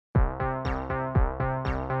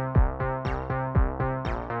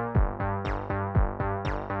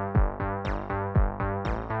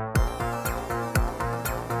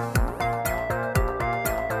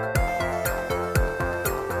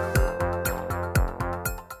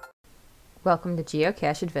Welcome to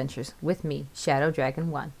Geocache Adventures with me, Shadow Dragon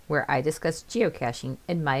 1, where I discuss geocaching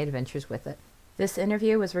and my adventures with it. This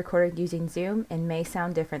interview was recorded using Zoom and may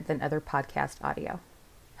sound different than other podcast audio.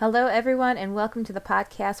 Hello, everyone, and welcome to the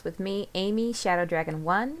podcast with me, Amy, Shadow Dragon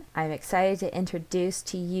 1. I'm excited to introduce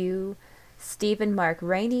to you Stephen Mark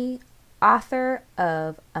Rainey, author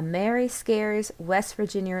of A Merry Scares, West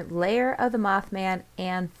Virginia Lair of the Mothman,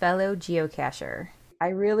 and fellow geocacher. I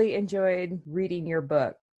really enjoyed reading your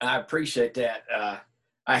book. I appreciate that.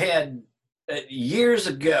 I had years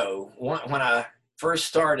ago when I first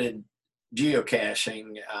started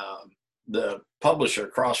geocaching, the publisher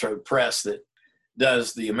Crossroad Press that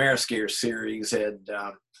does the Ameriscare series had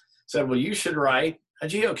said, "Well, you should write a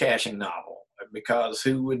geocaching novel because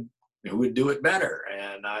who would do it better?"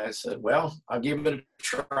 And I said, "Well, I'll give it a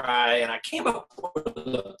try." And I came up with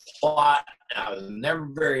a plot. I was never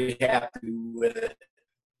very happy with it.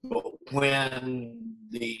 But when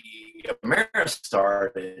the America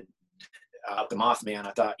started, the Mothman,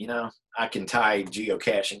 I thought, I can tie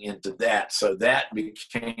geocaching into that. So that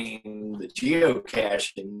became the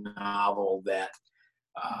geocaching novel that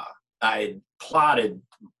I had plotted,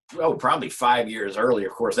 probably 5 years earlier.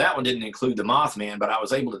 Of course, that one didn't include the Mothman, but I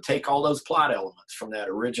was able to take all those plot elements from that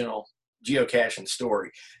original geocaching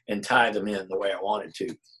story and tie them in the way I wanted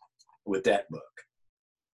to with that book.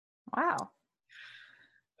 Wow.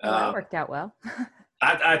 Well, that worked out well.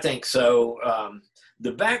 I think so.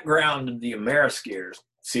 The background of the Ameriscare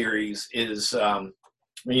series is, I've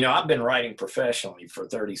been writing professionally for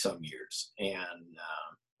 30-some years. And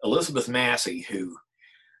Elizabeth Massey, who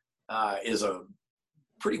is a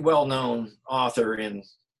pretty well-known author in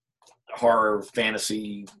horror,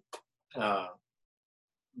 fantasy,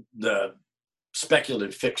 the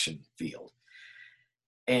speculative fiction field.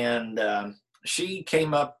 And she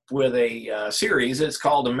came up with a series. It's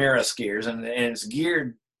called Ameriscares, and it's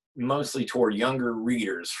geared mostly toward younger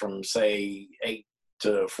readers from, say, 8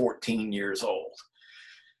 to 14 years old.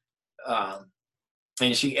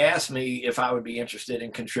 And she asked me if I would be interested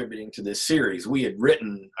in contributing to this series. We had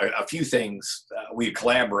written a few things. We had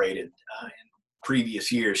collaborated in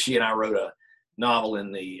previous years. She and I wrote a novel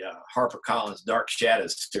in the HarperCollins Dark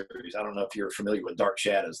Shadows series. I don't know if you're familiar with Dark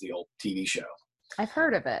Shadows, the old TV show. I've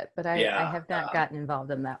heard of it, but I have not gotten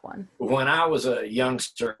involved in that one. When I was a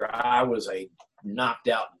youngster, I was a knocked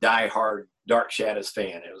out, diehard Dark Shadows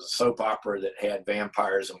fan. It was a soap opera that had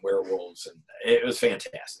vampires and werewolves, and it was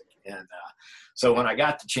fantastic. And so when I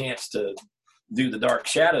got the chance to do the Dark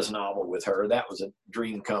Shadows novel with her, that was a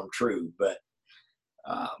dream come true. But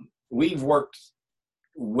we've worked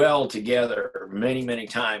well together many, many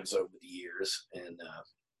times over the years. And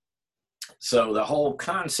so the whole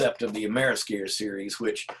concept of the Ameriscare series,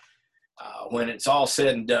 which when it's all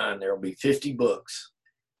said and done, there will be 50 books,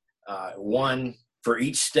 one for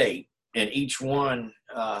each state, and each one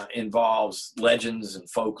involves legends and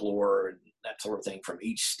folklore and that sort of thing from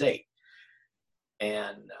each state.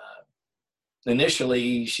 And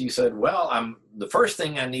initially she said, well, the first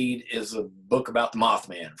thing I need is a book about the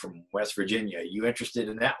Mothman from West Virginia. Are you interested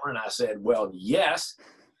in that one? And I said, well, yes.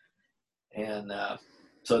 And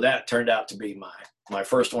so that turned out to be my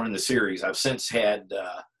first one in the series. I've since had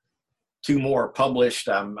 2 more published.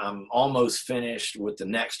 I'm almost finished with the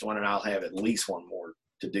next one, and I'll have at least 1 more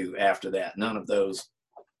to do after that. None of those,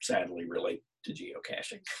 sadly, relate to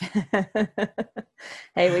geocaching.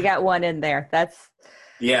 Hey, we got 1 in there.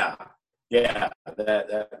 Yeah,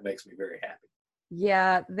 that makes me very happy.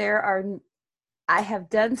 Yeah, I have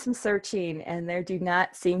done some searching, and there do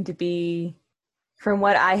not seem to be, from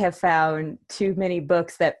what I have found, too many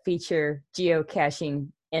books that feature geocaching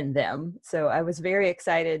in them. So I was very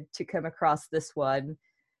excited to come across this one.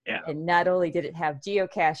 Yeah. And not only did it have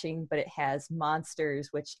geocaching, but it has monsters,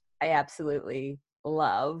 which I absolutely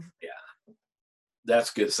love. Yeah,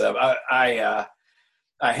 that's good stuff. I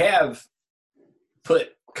have put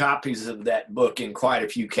copies of that book in quite a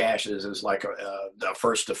few caches as like a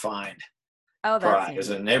first to find prize.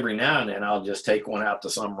 And every now and then I'll just take one out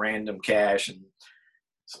to some random cache and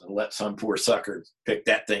let some poor sucker pick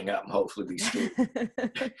that thing up and hopefully be screwed.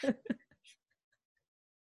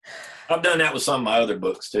 I've done that with some of my other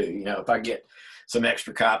books too. If I get some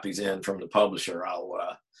extra copies in from the publisher,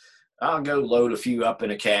 I'll go load a few up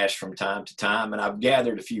in a cache from time to time, and I've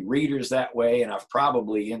gathered a few readers that way, and I've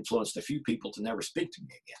probably influenced a few people to never speak to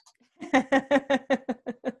me again.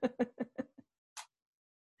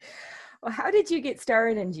 Well, how did you get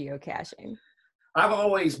started in geocaching? I've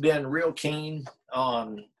always been real keen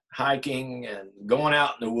on hiking and going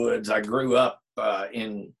out in the woods. I grew up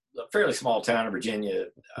in a fairly small town in Virginia,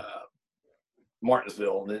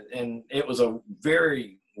 Martinsville, and it was a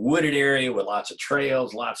very wooded area with lots of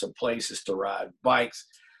trails, lots of places to ride bikes.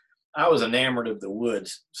 I was enamored of the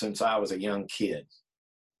woods since I was a young kid.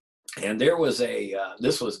 And there was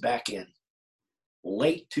this was back in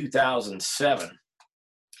late 2007.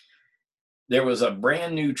 There was a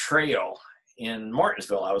brand new trail in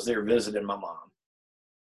Martinsville. I was there visiting my mom.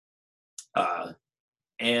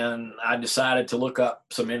 And I decided to look up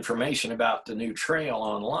some information about the new trail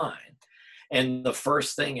online. And the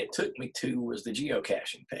first thing it took me to was the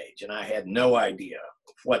geocaching page. And I had no idea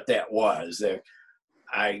what that was.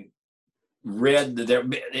 I read that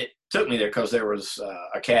it took me there because there was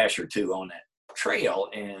a cache or two on that trail.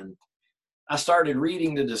 And I started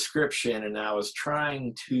reading the description, and I was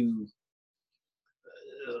trying to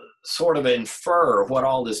sort of infer what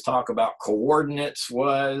all this talk about coordinates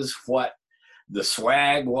was, what the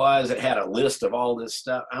swag was. It had a list of all this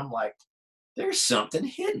stuff. I'm like, there's something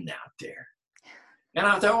hidden out there. And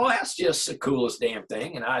I thought, well, that's just the coolest damn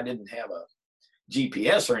thing. And I didn't have a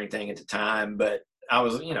GPS or anything at the time, but I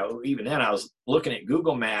was, even then I was looking at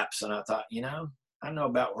Google Maps, and I thought, I know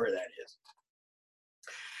about where that is.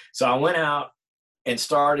 So I went out and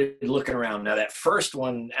started looking around. Now, that first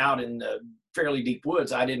one out in the fairly deep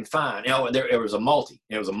woods, I didn't find. There was a multi.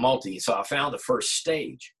 It was a multi. So I found the first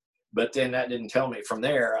stage. But then that didn't tell me. From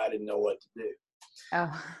there, I didn't know what to do.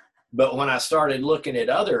 Oh. But when I started looking at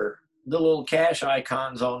the little cache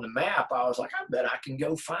icons on the map, I was like, I bet I can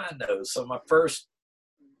go find those. So my first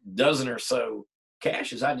dozen or so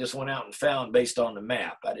caches, I just went out and found based on the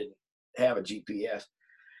map. I didn't have a GPS.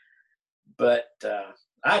 But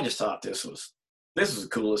I just thought this was the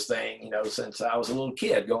coolest thing, since I was a little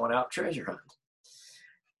kid going out treasure hunting.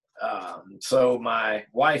 So my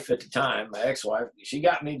wife at the time, my ex-wife, she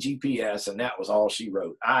got me GPS, and that was all she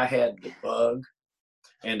wrote. I had the bug,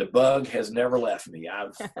 and the bug has never left me.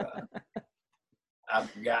 I've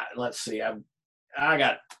got, I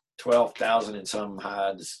got 12,000 and some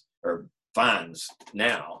hides or finds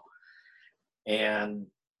now. And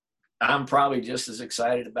I'm probably just as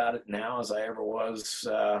excited about it now as I ever was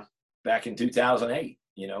back in 2008,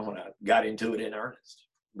 when I got into it in earnest.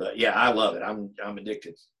 But yeah, I love it. I'm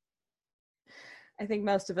addicted. I think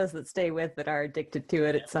most of us that stay with it are addicted to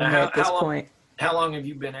it at some way at this point. How long have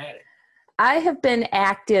you been at it? I have been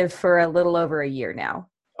active for a little over a year now.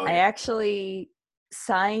 Oh, yeah. I actually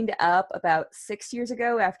signed up about 6 years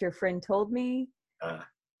ago after a friend told me,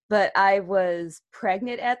 but I was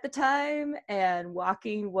pregnant at the time, and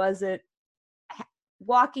walking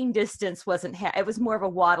distance wasn't, it was more of a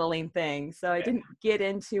waddling thing. So I didn't get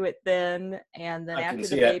into it then. And then after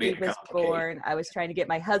the baby was born, I was trying to get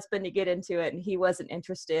my husband to get into it, and he wasn't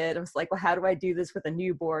interested. I was like, well, how do I do this with a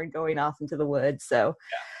newborn going off into the woods? So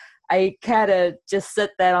I kind of just set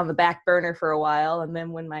that on the back burner for a while. And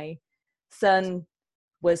then when my son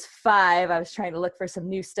was 5, I was trying to look for some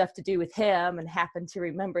new stuff to do with him, and happened to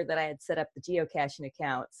remember that I had set up the geocaching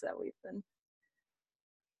account. So we've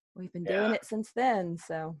been doing it since then.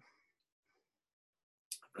 So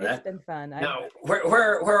it's been fun. Now,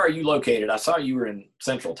 where are you located? I saw you were in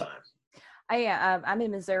Central Time. I'm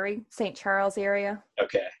in Missouri, St. Charles area.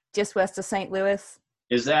 Okay. Just west of St. Louis.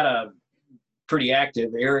 Is that a pretty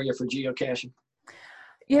active area for geocaching?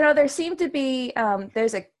 There seemed to be,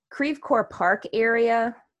 there's a Creve Coeur Park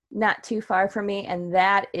area not too far from me, and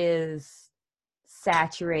that is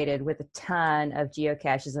saturated with a ton of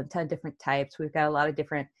geocaches, a ton of different types. We've got a lot of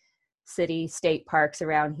different city, state parks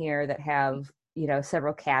around here that have,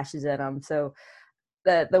 several caches in them. So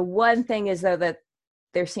the one thing is, though, that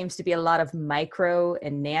there seems to be a lot of micro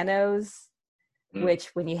and nanos, which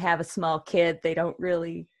when you have a small kid, they don't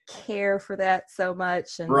really care for that so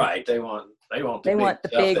much. And right. They want the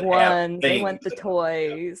big ones. They want the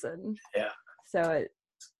toys. And so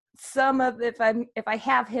if I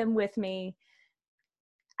have him with me,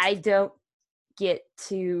 I don't get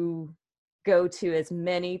to go to as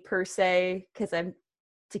many per se, because to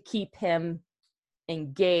keep him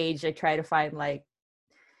engaged, I try to find like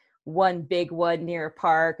one big one near a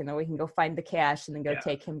park, and then we can go find the cache and then go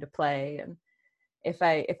take him to play. And if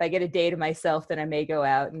I get a day to myself, then I may go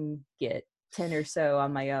out and get 10 or so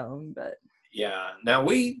on my own. But now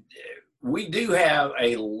we do have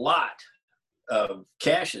a lot of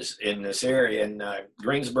caches in this area in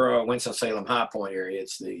Greensboro, Winston-Salem, High Point area.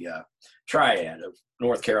 It's the triad of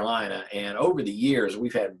North Carolina, and over the years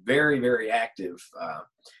we've had very, very active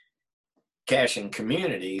caching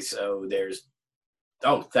communities. So there's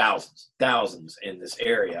thousands in this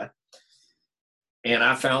area, and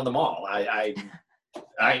I found them all. I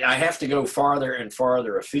have to go farther and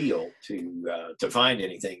farther afield to find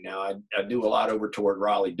anything now. I do a lot over toward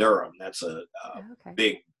Raleigh, Durham. That's a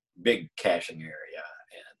big caching area,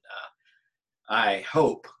 I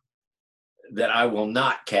hope that I will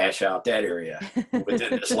not cash out that area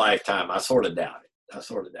within this lifetime. I sort of doubt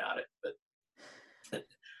it. But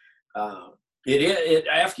it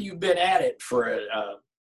after you've been at it for a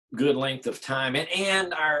good length of time,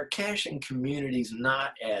 and our caching community's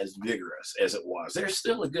not as vigorous as it was. There's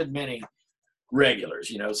still a good many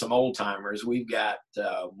regulars, some old timers. We've got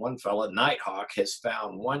one fella, Nighthawk, has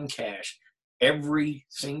found one cache every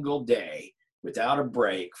single day without a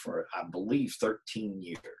break for, I believe, 13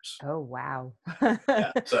 years. Oh, wow.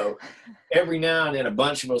 Yeah. So every now and then a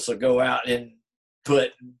bunch of us will go out and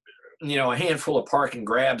put, a handful of park and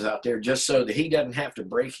grabs out there just so that he doesn't have to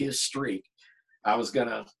break his streak. I was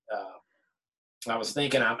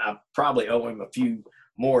thinking I probably owe him a few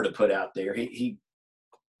more to put out there. He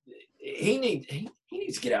needs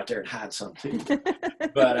to get out there and hide some too.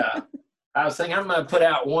 But I was thinking I'm going to put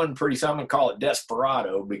out one pretty soon. I'm going to call it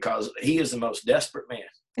Desperado because he is the most desperate man,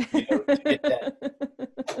 to get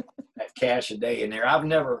that cash a day in there. I've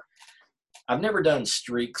never done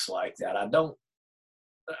streaks like that. I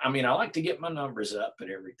like to get my numbers up and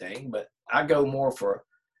everything, but I go more for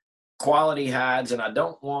quality hides, and I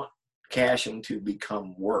don't want caching to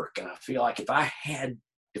become work. And I feel like if I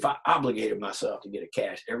obligated myself to get a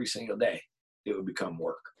cache every single day, it would become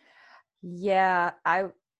work. Yeah,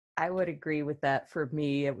 I would agree with that. For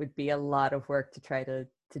me, it would be a lot of work to try to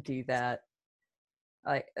do that.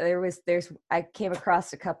 Like I came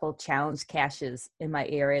across a couple challenge caches in my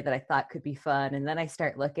area that I thought could be fun, and then I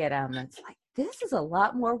start looking at them, and it's like, this is a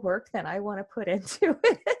lot more work than I want to put into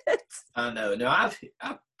it. I know. Now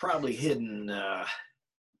I've probably hidden.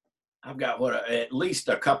 I've got at least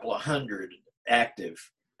a couple of hundred active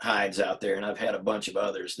hides out there, and I've had a bunch of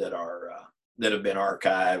others that have been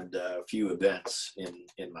archived. A few events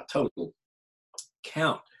in my total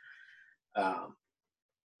count,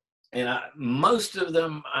 and most of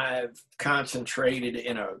them I've concentrated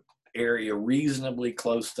in a area reasonably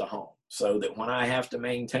close to home, so that when I have to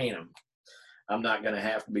maintain them, I'm not going to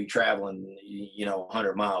have to be traveling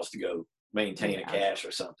 100 miles to go maintain a cache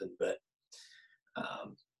or something. But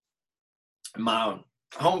my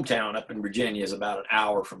hometown up in Virginia is about an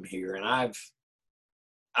hour from here, and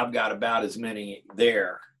I've got about as many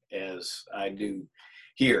there as I do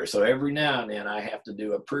here. So every now and then I have to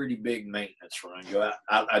do a pretty big maintenance run.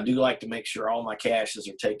 I do like to make sure all my caches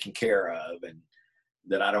are taken care of, and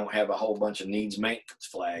that I don't have a whole bunch of needs maintenance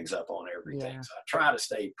flags up on everything. Yeah. So I try to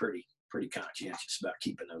stay pretty conscientious about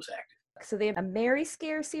keeping those active. So the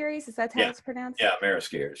AmeriScare series, is that how it's pronounced? Yeah,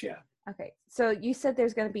 AmeriScares, yeah. Okay, so you said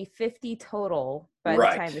there's going to be 50 total by the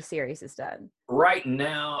time the series is done. Right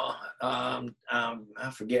now, I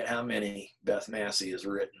forget how many Beth Massey has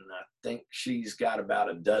written. I think she's got about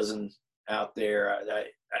a dozen out there.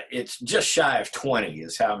 It's just shy of 20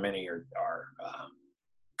 is how many are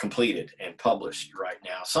completed and published right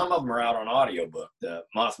now. Some of them are out on audiobook. The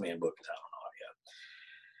Mothman book is out on audio.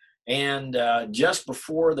 And just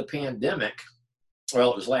before the pandemic, well,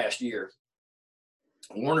 it was last year,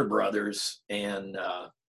 Warner Brothers and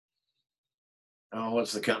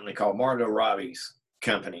what's the company called? Margot Robbie's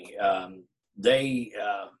company. They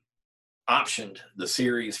optioned the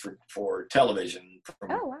series for television.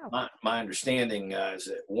 From my understanding is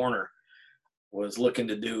that Warner was looking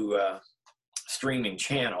to do a streaming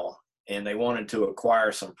channel, and they wanted to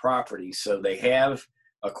acquire some property. So they have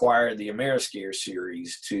acquired the AmeriScare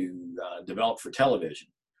series to develop for television.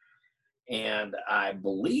 And I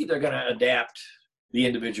believe they're going to adapt the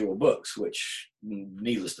individual books, which,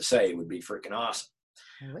 needless to say, would be freaking awesome.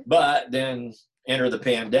 Really? But then enter the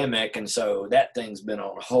pandemic, and so that thing's been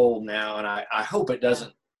on hold now, and I hope it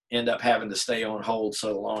doesn't end up having to stay on hold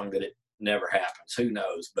so long that it never happens. Who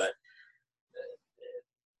knows? But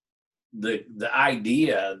the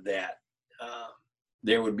idea that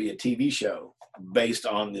there would be a TV show based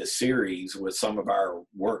on this series with some of our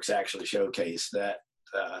works actually showcased, that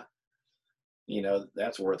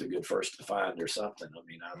that's worth a good first to find or something. I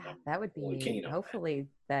mean, that would be really hopefully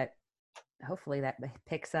that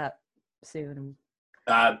picks up soon.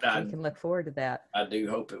 We can look forward to that. I do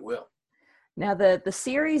hope it will. Now, the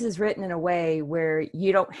series is written in a way where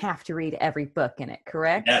you don't have to read every book in it,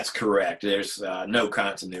 correct? That's correct. There's no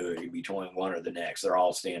continuity between one or the next. They're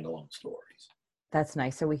all standalone stories. That's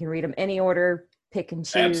nice. So we can read them any order, pick and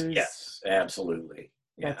choose. Yes, absolutely.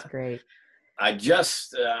 Yeah. That's great. I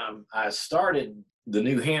just I started the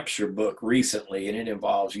New Hampshire book recently, and it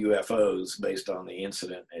involves UFOs based on the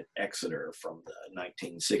incident at Exeter from the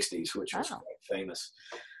 1960s, which was quite famous.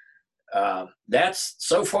 That's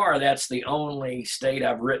the only state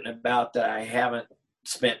I've written about that I haven't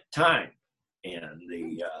spent time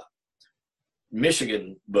in.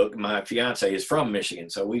 Michigan book. My fiance is from Michigan,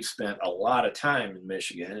 so we've spent a lot of time in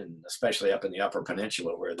Michigan, and especially up in the Upper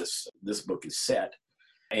Peninsula where this book is set.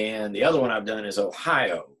 And the other one I've done is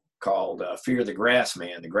Ohio, called Fear the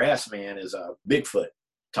Grassman. The Grassman is a Bigfoot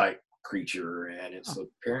type creature, and it's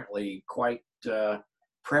apparently quite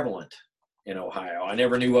prevalent in Ohio. I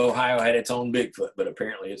never knew Ohio had its own Bigfoot, but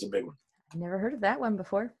apparently it's a big one. I never heard of that one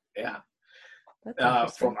before. Yeah.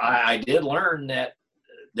 That's I did learn that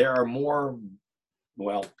there are more,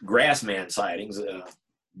 Grassman sightings,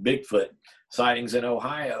 Bigfoot sightings in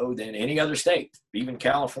Ohio than any other state, even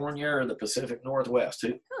California or the Pacific Northwest.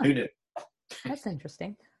 Who knew? That's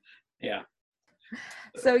interesting. Yeah.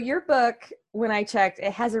 So your book, when I checked,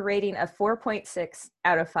 it has a rating of 4.6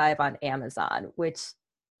 out of 5 on Amazon, which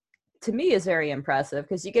to me is very impressive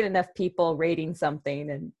because you get enough people rating something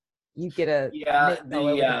and you get a all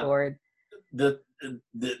over the board.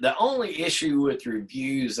 The only issue with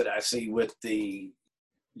reviews that I see with the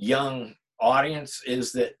young audience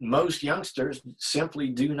is that most youngsters simply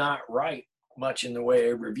do not write much in the way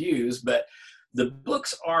of reviews, but the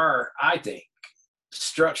books are, I think,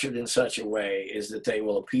 structured in such a way is that they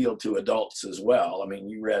will appeal to adults as well. I mean,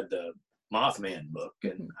 you read the Mothman book,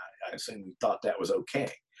 and I assume you thought that was okay.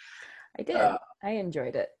 I did. I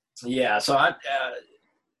enjoyed it. Yeah, so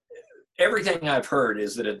everything I've heard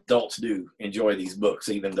is that adults do enjoy these books,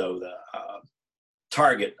 even though the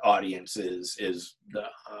target audience is the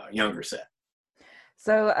younger set.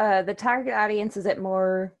 So the target audience, is it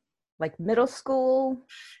more like middle school?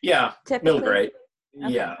 Yeah, typically? Middle grade.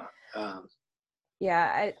 Okay.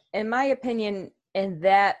 Yeah. In my opinion, in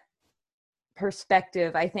that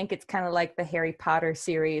perspective, I think it's kind of like the Harry Potter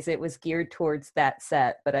series. It was geared towards that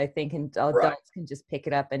set, but I think adults can just pick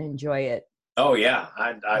it up and enjoy it. Oh yeah,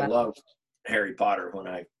 I loved Harry Potter when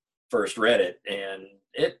I first read it, and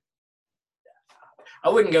I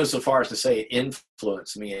wouldn't go so far as to say it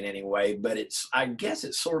influenced me in any way, but I guess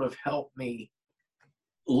it sort of helped me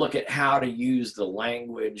look at how to use the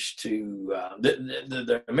language to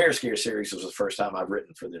the Ameriscare series was the first time I've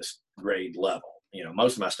written for this grade level.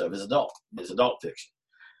 Most of my stuff is adult fiction,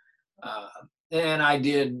 and I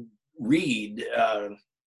did read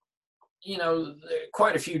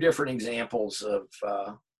quite a few different examples of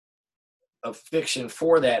fiction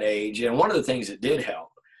for that age. And one of the things that did help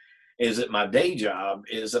is that my day job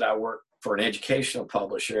is that I work for an educational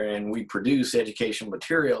publisher, and we produce educational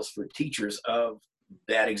materials for teachers of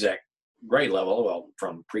that exact grade level,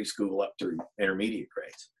 from preschool up through intermediate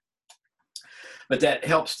grades. But that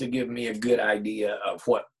helps to give me a good idea of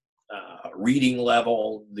what reading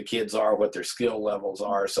level the kids are, what their skill levels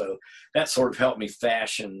are. So that sort of helped me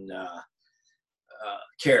fashion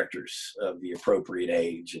characters of the appropriate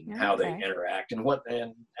age and how they interact,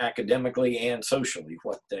 and academically and socially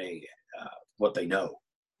what they know,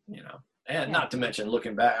 and not to mention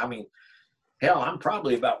looking back. I mean, hell, I'm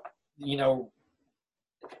probably about,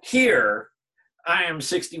 here I am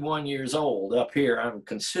 61 years old. Up here I'm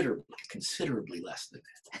considerably less than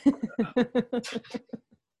that.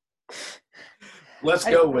 Let's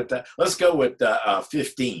go with that. Let's go with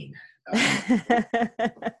 15.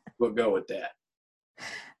 We'll go with that.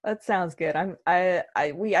 That sounds good. I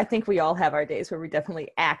think we all have our days where we definitely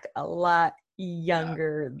act a lot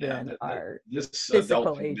younger than our this physical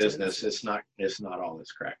adult ages. business. It's not all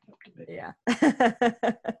it's cracked up to be. Yeah.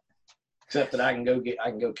 Except that I can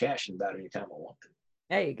go cashing about anytime I want to.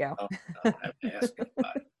 There you go. I don't have to ask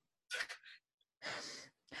anybody.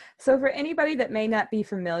 So for anybody that may not be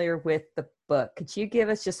familiar with the book, could you give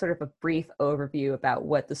us just sort of a brief overview about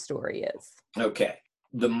what the story is? Okay.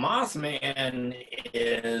 The Mothman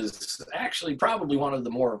is actually probably one of the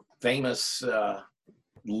more famous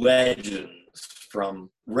legends from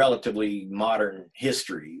relatively modern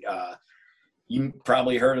history. You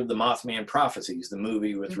probably heard of the Mothman Prophecies, the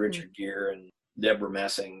movie with Richard Gere and Deborah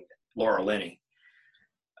Messing, Laura Linney.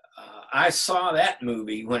 I saw that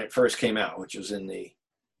movie when it first came out, which was in the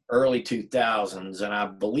early 2000s, and I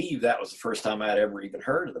believe that was the first time I'd ever even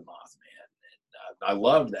heard of the Mothman. And I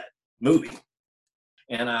loved that movie.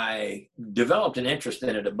 And I developed an interest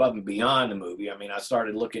in it above and beyond the movie. I mean, I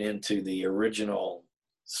started looking into the original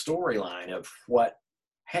storyline of what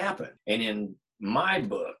happened. And in my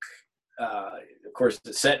book, of course,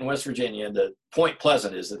 it's set in West Virginia. The Point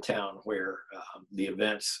Pleasant is the town where the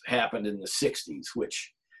events happened in the 60s,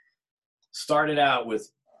 which started out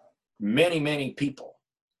with many, many people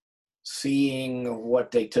seeing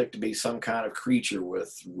what they took to be some kind of creature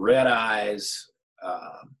with red eyes.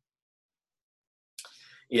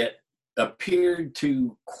 It appeared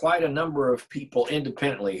to quite a number of people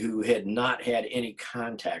independently who had not had any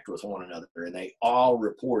contact with one another, and they all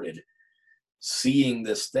reported seeing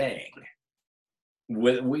this thing.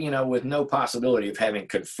 with no possibility of having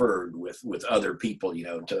conferred with other people,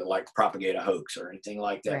 to like propagate a hoax or anything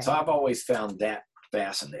like that. Right. So I've always found that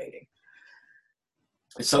fascinating.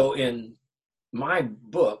 So in my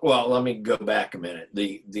book, well, let me go back a minute.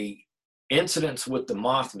 The incidents with the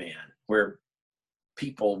Mothman, where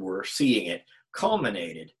people were seeing it,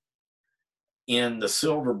 culminated in the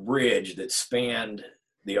Silver Bridge that spanned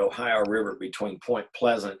the Ohio River between Point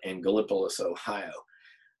Pleasant and Gallipolis, Ohio.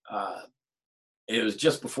 It was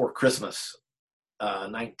just before Christmas,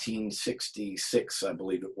 1966, I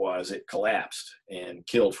believe it was. It collapsed and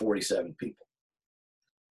killed 47 people.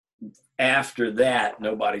 After that,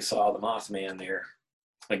 nobody saw the Mothman there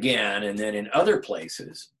again. And then in other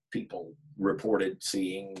places, people reported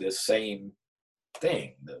seeing this same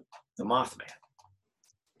thing, the Mothman.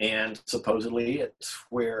 And supposedly it's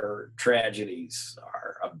where tragedies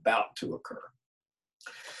are about to occur.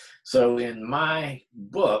 So in my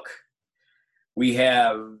book, we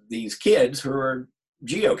have these kids who are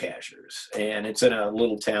geocachers, and it's in a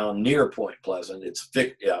little town near Point Pleasant. It's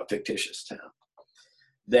a fictitious town.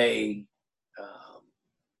 They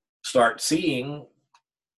start seeing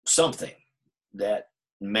something that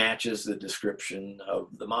matches the description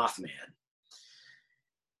of the Mothman.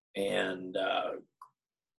 And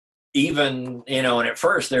even, and at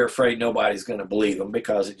first they're afraid nobody's going to believe them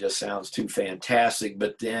because it just sounds too fantastic.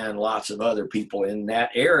 But then lots of other people in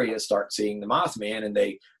that area start seeing the Mothman, and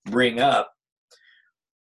they bring up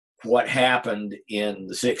what happened in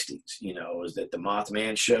the 60s, is that the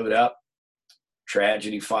Mothman showed up,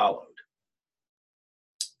 tragedy followed.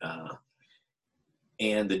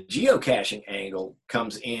 And the geocaching angle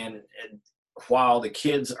comes in, and while the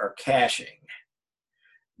kids are caching,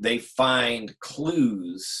 they find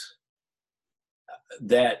clues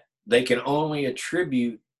that they can only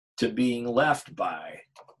attribute to being left by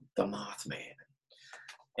the Mothman.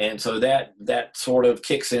 And so that sort of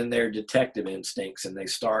kicks in their detective instincts, and they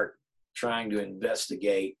start trying to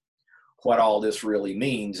investigate what all this really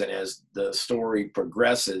means. And as the story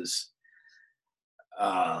progresses,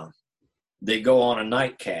 they go on a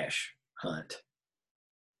night cache hunt.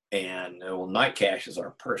 And night caches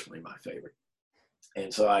are personally my favorite.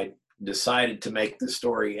 And so I decided to make the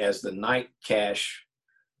story as the night cache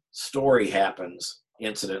story happens,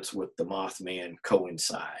 incidents with the Mothman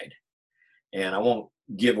coincide. And I won't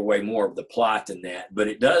give away more of the plot than that, but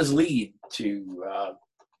it does lead to,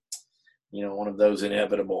 one of those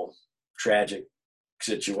inevitable tragic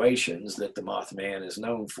situations that the Mothman is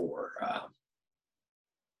known for.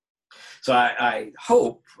 So I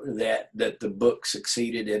hope that the book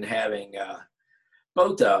succeeded in having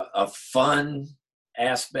both a fun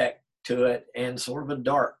aspect to it and sort of a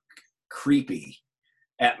dark, creepy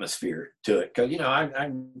atmosphere to it. Because,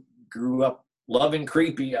 I grew up loving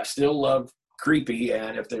creepy. I still love creepy.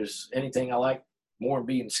 And if there's anything I like more than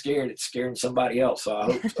being scared, it's scaring somebody else. So I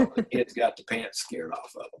hope some of the kids got the pants scared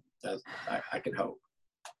off of them. I can hope.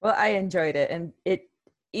 Well, I enjoyed it. And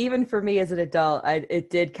even for me as an adult, it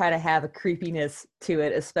did kind of have a creepiness to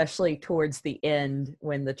it, especially towards the end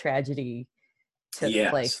when the tragedy took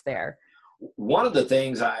place there. One of the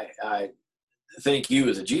things I think you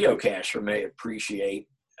as a geocacher may appreciate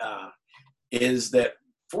is that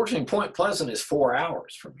fortunately Point Pleasant is 4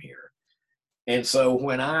 hours from here. And so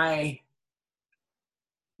when I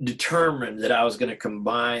determined that I was going to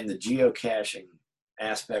combine the geocaching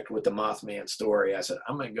aspect with the Mothman story, I said,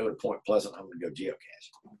 I'm going to go to Point Pleasant. I'm going to go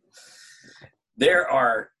geocaching. There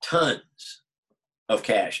are tons of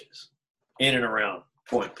caches in and around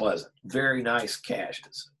Point Pleasant. Very nice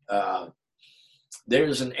caches.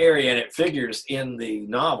 There's an area, and it figures in the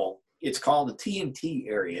novel, it's called the TNT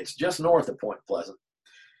area. It's just north of Point Pleasant.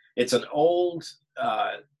 It's an old,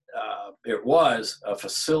 it was a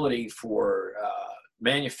facility for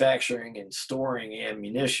manufacturing and storing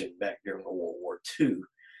ammunition back during World War II.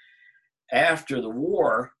 After the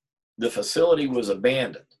war, the facility was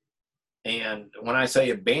abandoned. And when I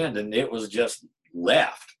say abandoned, it was just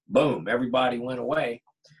left. Boom, everybody went away.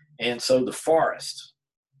 And so the forest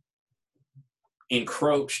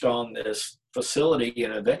encroached on this facility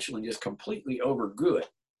and eventually just completely overgrew it.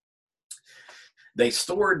 They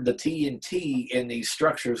stored the TNT in these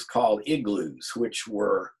structures called igloos, which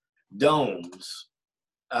were domes,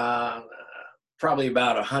 probably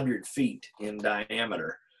about 100 feet in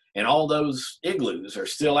diameter. And all those igloos are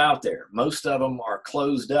still out there. Most of them are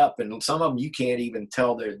closed up, and some of them you can't even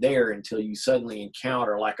tell they're there until you suddenly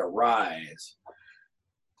encounter like a rise.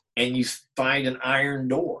 And you find an iron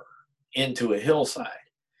door into a hillside.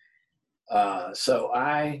 So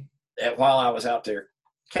while I was out there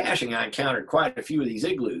caching, I encountered quite a few of these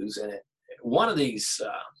igloos. And at one of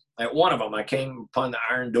them, I came upon the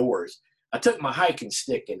iron doors. I took my hiking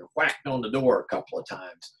stick and whacked on the door a couple of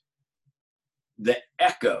times. The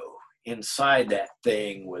echo inside that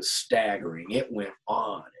thing was staggering. It went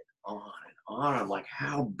on and on and on. I'm like,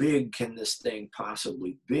 how big can this thing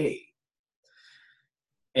possibly be?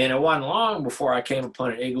 And it wasn't long before I came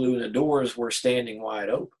upon an igloo and the doors were standing wide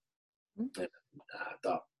open. And I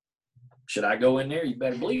thought, should I go in there? You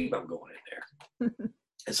better believe I'm going in there.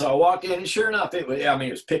 And so I walked in, and sure enough, it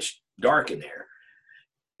was pitch dark in there.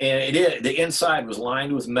 And the inside was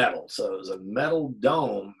lined with metal. So it was a metal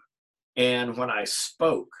dome. And when I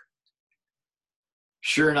spoke,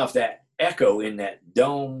 sure enough, that echo in that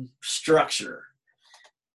dome structure,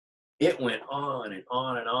 it went on and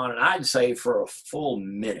on and on. And I'd say for a full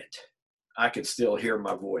minute, I could still hear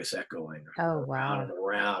my voice echoing around and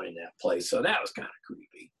around in that place. So that was kind of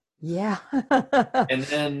creepy. Yeah. And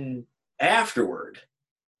then afterward,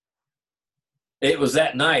 it was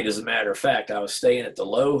that night, as a matter of fact, I was staying at the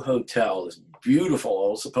Lowe Hotel, this beautiful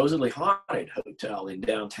old, supposedly haunted hotel in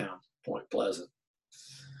downtown Point Pleasant,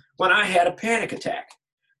 when I had a panic attack.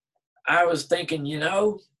 I was thinking,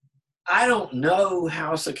 I don't know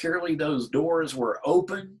how securely those doors were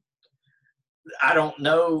open. I don't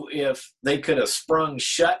know if they could have sprung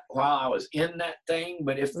shut while I was in that thing,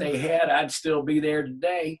 but if they had, I'd still be there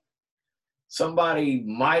today. Somebody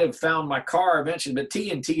might have found my car eventually, but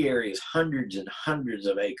TNT area is hundreds and hundreds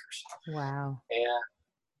of acres. Wow. And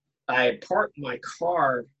I parked my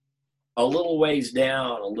car a little ways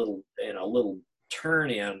down, a little turn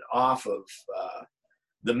in off of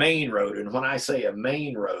the main road. And when I say a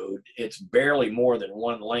main road, it's barely more than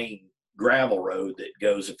one lane gravel road that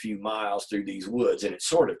goes a few miles through these woods, and it's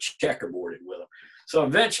sort of checkerboarded with them. So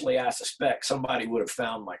eventually I suspect somebody would have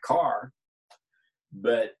found my car,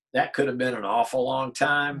 but that could have been an awful long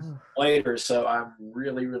time later. So I'm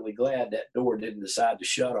really, really glad that door didn't decide to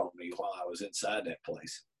shut on me while I was inside that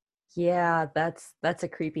place. Yeah, that's a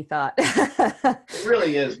creepy thought. It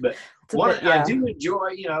really is, but I do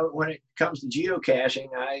enjoy, when it comes to geocaching,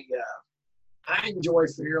 I enjoy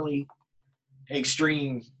fairly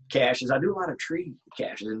extreme caches. I do a lot of tree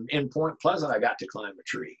caches. In Point Pleasant, I got to climb a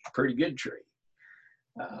tree, a pretty good tree.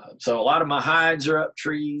 So a lot of my hides are up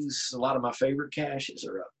trees. A lot of my favorite caches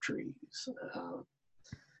are up trees.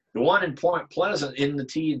 The one in Point Pleasant in the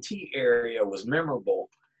TNT area was memorable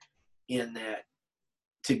in that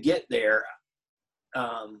to get there,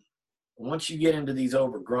 once you get into these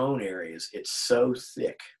overgrown areas, it's so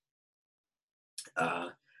thick.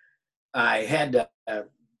 I had to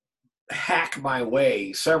hack my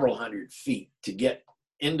way several hundred feet to get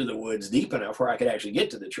into the woods deep enough where I could actually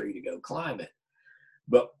get to the tree to go climb it.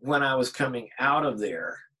 But when I was coming out of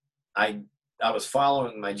there, I was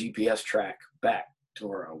following my GPS track back to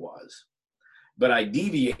where I was, but I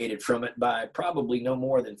deviated from it by probably no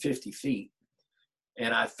more than 50 feet.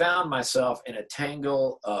 And I found myself in a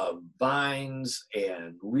tangle of vines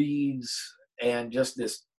and reeds and just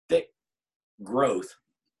this thick growth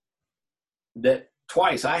that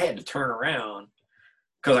twice I had to turn around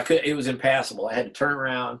because it was impassable. I had to turn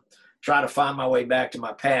around, try to find my way back to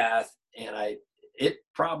my path. And it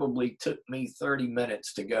probably took me 30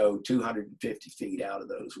 minutes to go 250 feet out of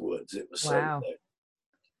those woods. It was so thick,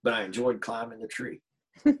 but I enjoyed climbing the tree.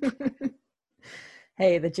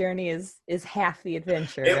 Hey, the journey is half the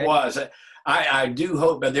adventure. It was. I do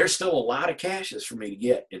hope, but there's still a lot of caches for me to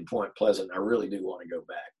get in Point Pleasant. I really do want to go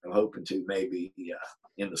back. I'm hoping to maybe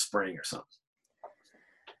in the spring or something.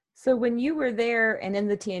 So when you were there and in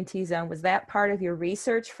the TNT zone, was that part of your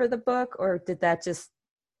research for the book, or did that just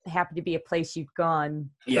happen to be a place you'd gone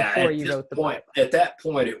before you wrote the book? At that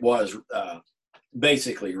point, it was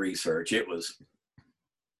basically research. It was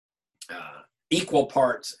equal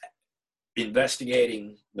parts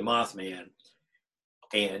investigating the Mothman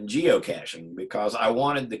and geocaching, because I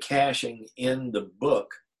wanted the caching in the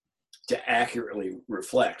book to accurately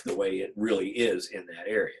reflect the way it really is in that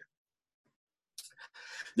area.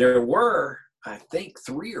 There were, I think,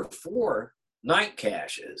 3 or 4 night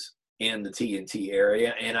caches in the TNT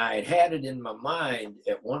area, and I had it in my mind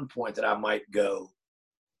at one point that I might go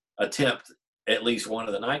attempt at least one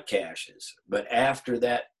of the night caches. But after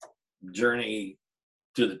that journey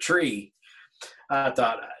to the tree, I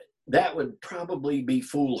thought that would probably be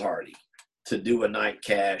foolhardy to do a night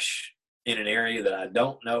cache in an area that I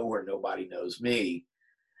don't know, where nobody knows me.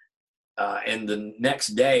 And the next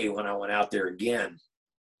day when I went out there again,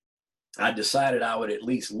 I decided I would at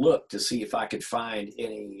least look to see if I could find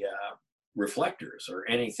any reflectors or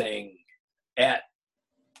anything at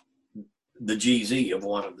the GZ of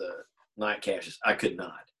one of the night caches. I could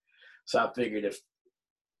not. So I figured if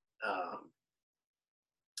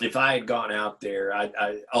if I had gone out there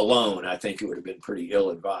I alone, I think it would have been pretty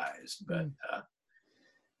ill-advised. But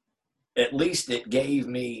at least it gave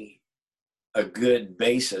me a good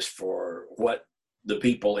basis for what the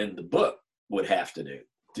people in the book would have to do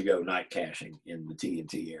to go night caching in the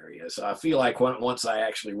TNT area. So I feel like once I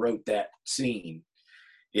actually wrote that scene,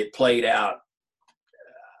 it played out,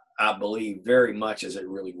 I believe, very much as it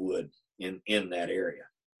really would in that area.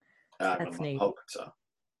 That's I'm neat. hoping so.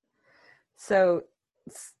 So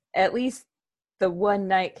at least the one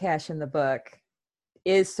night cache in the book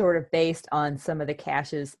is sort of based on some of the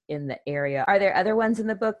caches in the area. Are there other ones in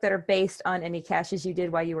the book that are based on any caches you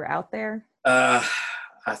did while you were out there?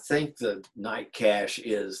 I think the night cache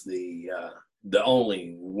is the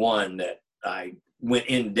only one that I went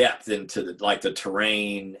in depth into the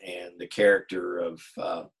terrain and the character of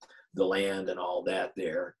the land and all that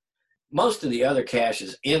there. Most of the other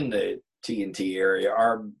caches in the TNT area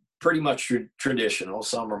are pretty much traditional.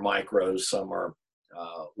 Some are micros, some are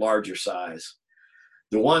larger size.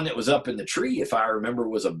 The one that was up in the tree, if I remember,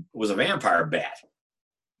 was a vampire bat.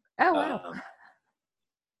 Oh, wow.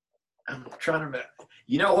 I'm trying to remember.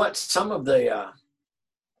 You know what? Some of the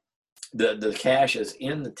caches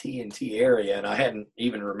in the TNT area, and I hadn't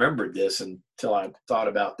even remembered this until I thought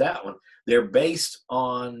about that one. They're based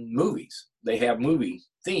on movies. They have movie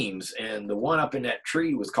themes, and the one up in that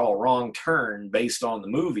tree was called Wrong Turn, based on the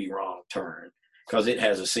movie Wrong Turn, because it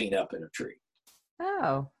has a scene up in a tree.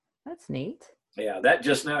 Oh, that's neat. Yeah, that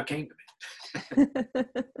just now came to me.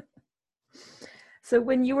 So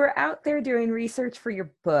when you were out there doing research for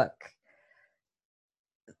your book,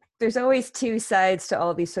 there's always two sides to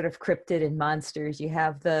all these sort of cryptid and monsters. You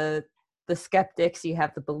have the skeptics, you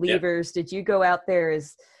have the believers. Yep. Did you go out there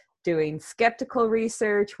as doing skeptical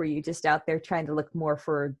research? Were you just out there trying to look more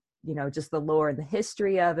for, just the lore and the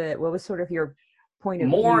history of it? What was sort of your point of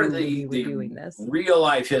view when you were doing this? Real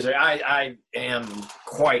life history. I am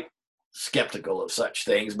quite skeptical of such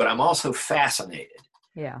things, but I'm also fascinated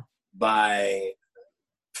by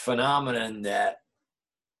phenomenon that,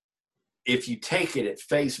 if you take it at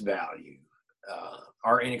face value,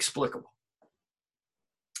 are inexplicable.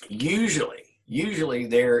 Usually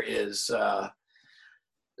there is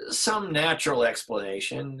some natural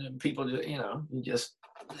explanation. People, you just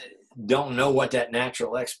don't know what that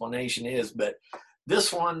natural explanation is. But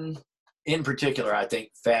this one in particular, I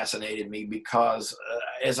think, fascinated me because,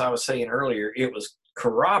 as I was saying earlier, it was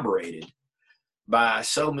corroborated by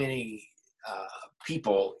so many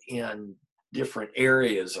people in different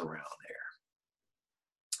areas around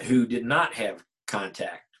there who did not have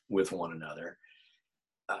contact with one another.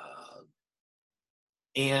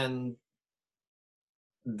 And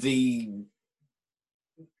the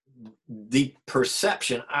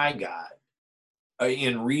perception I got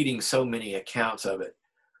in reading so many accounts of it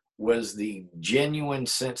was the genuine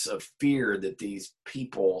sense of fear that these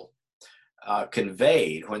people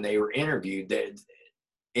conveyed when they were interviewed. That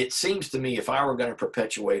it seems to me, if I were going to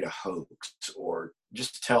perpetuate a hoax or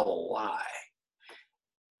just tell a lie,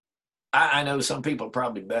 I know some people are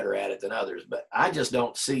probably better at it than others, but I just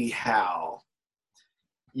don't see how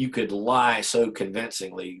you could lie so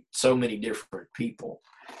convincingly. So many different people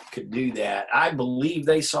could do that. I believe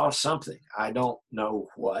they saw something. I don't know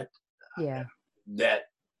what. Yeah. That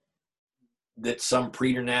some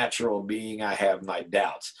preternatural being, I have my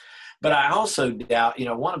doubts. But I also doubt,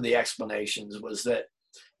 one of the explanations was that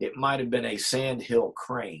it might have been a sandhill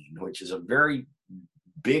crane, which is a very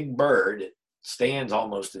big bird. It stands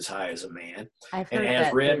almost as high as a man and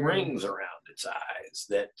has red rings around its eyes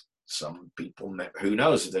that some people, who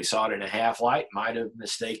knows, if they saw it in a half light, might have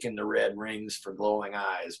mistaken the red rings for glowing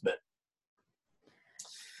eyes. But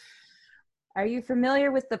are you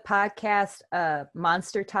familiar with the podcast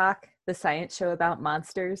Monster Talk, the science show about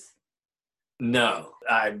monsters? No,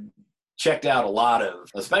 I checked out a lot of,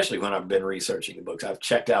 especially when I've been researching the books, I've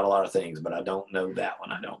checked out a lot of things, but I don't know that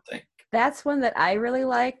one, I don't think. That's one that I really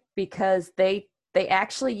like because they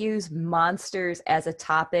actually use monsters as a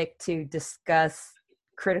topic to discuss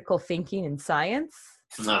critical thinking in science.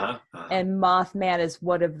 And Mothman is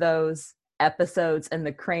one of those episodes, and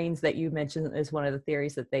the cranes that you mentioned is one of the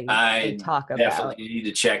theories that they talk about. Definitely need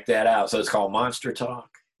to check that out. So it's called Monster Talk?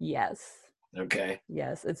 Yes. Okay.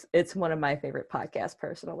 Yes, it's one of my favorite podcasts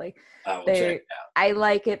personally. I will check it out. I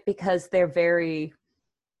like it because they're very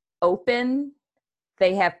open.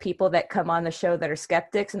 They have people that come on the show that are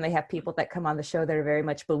skeptics, and they have people that come on the show that are very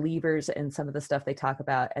much believers in some of the stuff they talk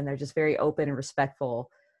about, and they're just very open and respectful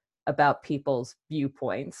about people's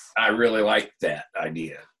viewpoints. I really like that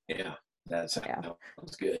idea. Yeah, that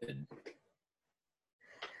sounds good.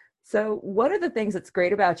 So one of the things that's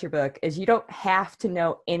great about your book is you don't have to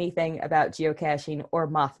know anything about geocaching or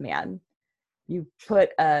Mothman. You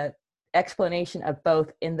put a explanation of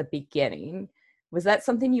both in the beginning. Was that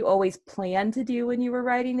something you always planned to do when you were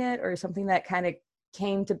writing it, or something that kind of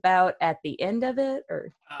came about at the end of it?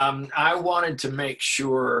 Or I wanted to make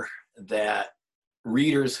sure that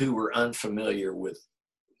readers who were unfamiliar with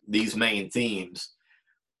these main themes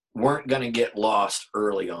weren't going to get lost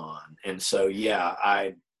early on. And so, yeah,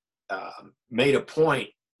 I made a point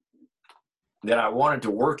that I wanted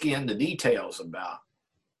to work in the details about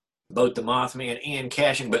both the Mothman and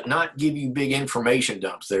caching, but not give you big information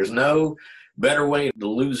dumps. There's no better way to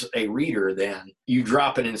lose a reader than you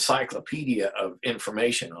drop an encyclopedia of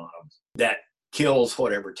information on them that kills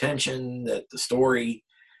whatever tension that the story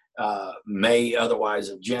may otherwise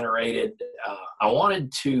have generated. I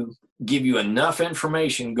wanted to give you enough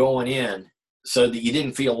information going in so that you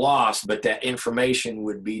didn't feel lost, but that information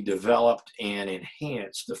would be developed and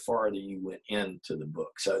enhanced the farther you went into the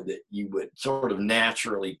book, so that you would sort of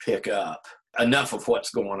naturally pick up enough of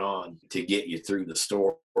what's going on to get you through the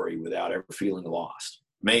story without ever feeling lost.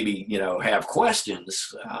 Maybe, have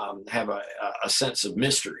questions, have a sense of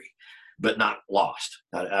mystery, but not lost.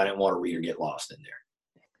 I didn't want a reader to get lost in there.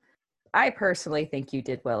 I personally think you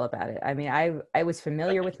did well about it. I mean, I was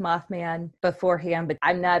familiar with Mothman beforehand, but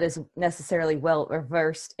I'm not as necessarily well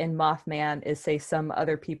versed in Mothman as, say, some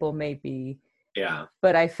other people may be. Yeah.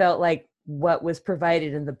 But I felt like what was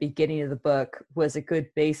provided in the beginning of the book was a good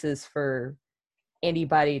basis for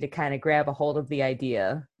anybody to kind of grab a hold of the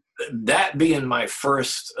idea. That being my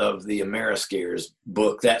first of the Ameriscares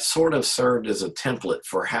book, that sort of served as a template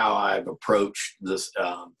for how I've approached this,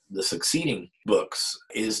 the succeeding books,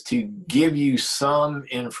 is to give you some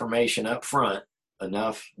information up front,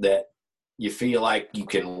 enough that you feel like you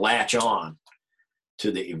can latch on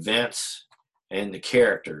to the events and the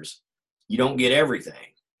characters. You don't get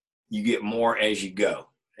everything. You get more as you go.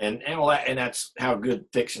 And that's how good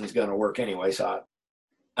fiction is going to work anyway. So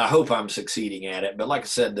I hope I'm succeeding at it. But like I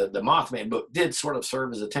said, the Mothman book did sort of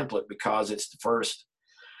serve as a template because it's the first,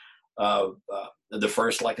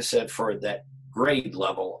 like I said, for that grade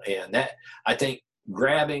level. And that, I think,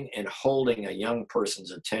 grabbing and holding a young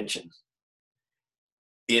person's attention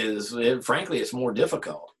frankly, it's more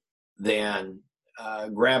difficult than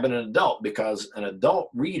grabbing an adult, because an adult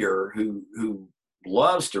reader who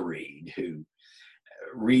loves to read, who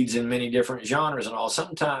reads in many different genres and all,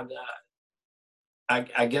 sometimes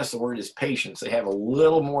I guess the word is patience. They have a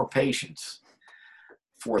little more patience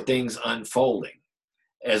for things unfolding.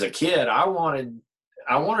 As a kid, I wanted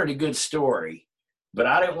a good story, but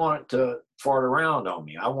I didn't want it to fart around on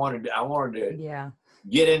me. I wanted to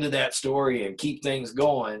get into that story and keep things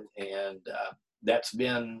going. And that's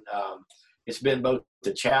been it's been both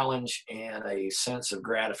a challenge and a sense of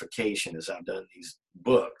gratification as I've done these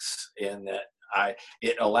books, in that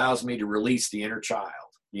it allows me to release the inner child.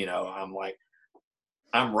 I'm like,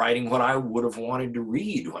 I'm writing what I would have wanted to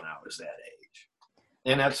read when I was that age.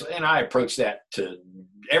 And I approach that to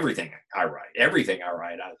everything I write. Everything I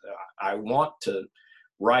write, I want to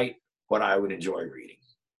write what I would enjoy reading.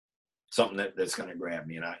 Something that's going to grab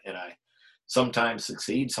me. And I sometimes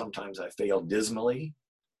succeed, sometimes I fail dismally.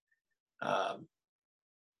 A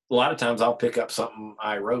lot of times I'll pick up something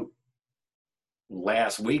I wrote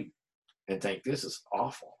last week and think, this is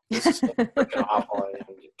awful. This is so freaking awful.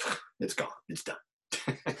 It's gone. It's done.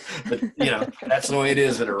 But that's the way it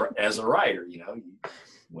is as a writer. You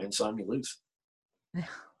win some, you lose.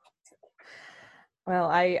 Well,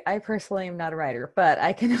 I personally am not a writer, but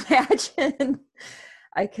I can imagine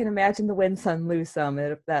the win some, lose some.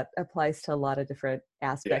 That applies to a lot of different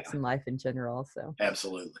aspects in life in general. So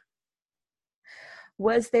absolutely.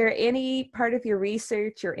 Was there any part of your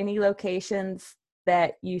research or any locations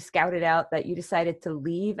that you scouted out that you decided to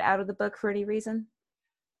leave out of the book for any reason?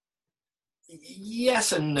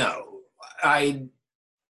 Yes and no. I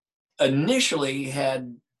initially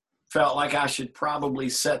had felt like I should probably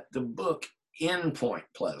set the book in Point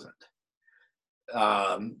Pleasant,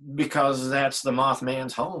 because that's the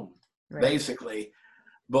Mothman's home, basically.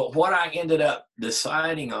 But what I ended up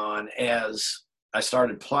deciding on as I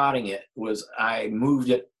started plotting it was I moved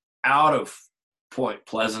it out of Point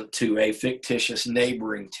Pleasant to a fictitious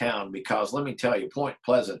neighboring town, because let me tell you, Point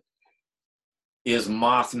Pleasant is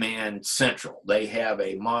Mothman Central. They have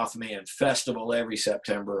a Mothman festival every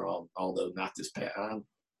September, although not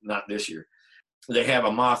this year. They have a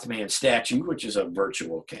Mothman statue, which is a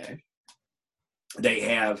virtual cache. They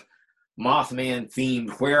have Mothman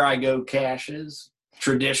themed Where I Go caches,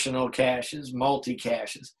 traditional caches, multi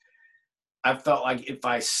caches. I felt like if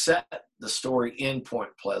I set the story in Point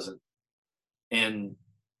Pleasant and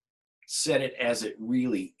set it as it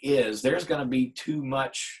really is, there's going to be too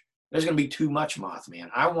much. There's going to be too much Mothman.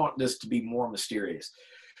 I want this to be more mysterious.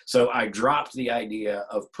 So I dropped the idea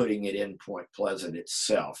of putting it in Point Pleasant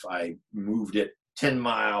itself. I moved it 10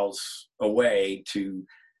 miles away to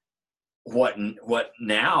what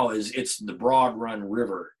now is, it's the Broad Run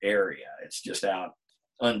River area. It's just out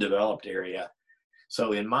undeveloped area.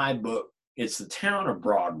 So in my book, it's the town of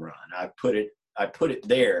Broad Run. I put it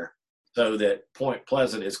there so that Point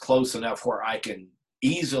Pleasant is close enough where I can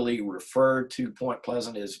easily refer to Point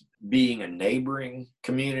Pleasant as being a neighboring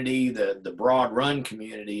community. The Broad Run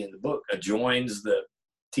community in the book adjoins the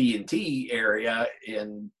T&T area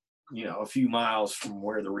in, a few miles from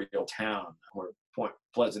where the real town, where Point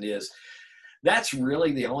Pleasant is. That's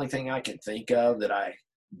really the only thing I can think of that I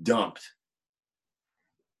dumped.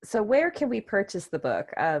 So where can we purchase the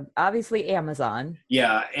book? Obviously Amazon.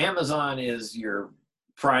 Yeah, Amazon is your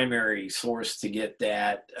primary source to get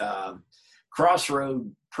that.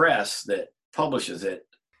 Crossroad Press that publishes it,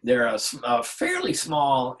 they're a fairly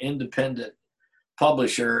small independent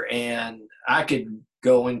publisher, and I could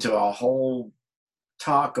go into a whole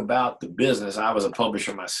talk about the business. I was a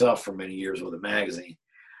publisher myself for many years with a magazine.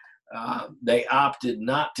 They opted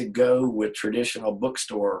not to go with traditional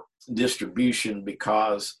bookstore distribution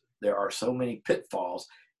because there are so many pitfalls.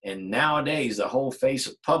 And nowadays, the whole face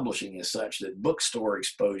of publishing is such that bookstore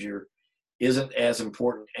exposure isn't as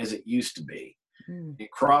important as it used to be. And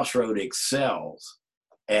Crossroad excels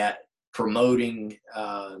at promoting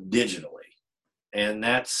digitally. And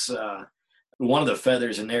that's one of the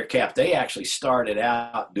feathers in their cap. They actually started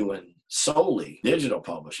out doing solely digital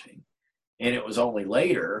publishing. And it was only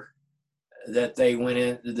later that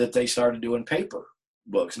they started doing paper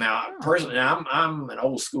books. Now, personally, I'm an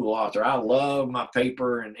old school author. I love my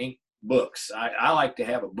paper and ink books. I like to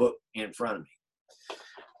have a book in front of me.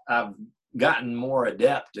 I've gotten more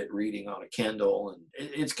adept at reading on a Kindle, and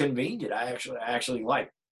it's convenient. I actually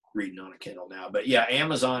like reading on a Kindle now. But yeah,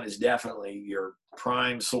 Amazon is definitely your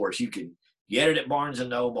prime source. You can get it at Barnes and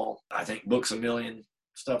Noble. I think Books A Million,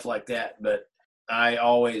 stuff like that. But I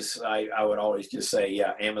would always just say,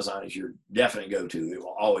 yeah, Amazon is your definite go-to. It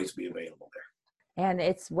will always be available there. And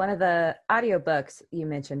it's one of the audiobooks you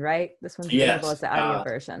mentioned, right? This one's available as the audio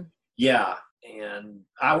version. Yeah. And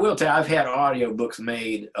I will tell you, I've had audiobooks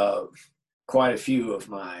made of quite a few of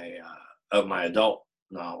my adult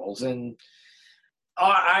novels. And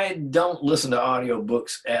I don't listen to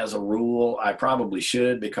audiobooks as a rule. I probably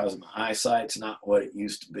should, because my eyesight's not what it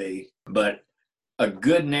used to be. But a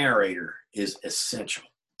good narrator is essential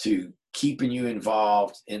to keeping you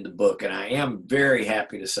involved in the book. And I am very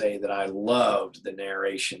happy to say that I loved the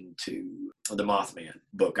narration to the Mothman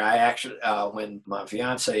book. I actually, when my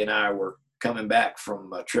fiance and I were coming back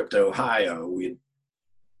from a trip to Ohio, we had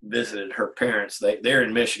visited her parents. They're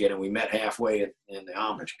in Michigan, and we met halfway in the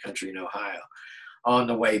Amish country in Ohio. On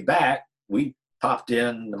the way back, we popped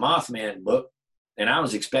in the Mothman book, and I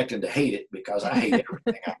was expecting to hate it because I hate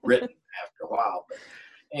everything I've written after a while.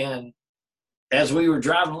 And as we were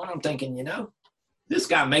driving along, I'm thinking, this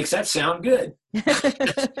guy makes that sound good.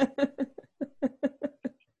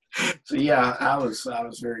 So yeah, I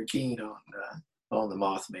was very keen on the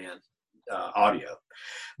Mothman audio.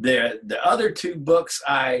 The other two books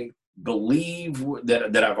I believe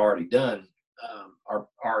that I've already done are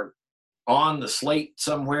on the slate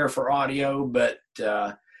somewhere for audio, but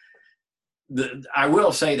I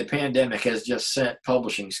will say the pandemic has just sent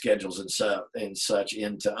publishing schedules and such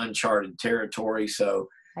into uncharted territory. So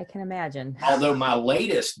I can imagine. Although my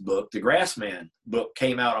latest book, the Grassman book,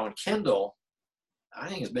 came out on Kindle, I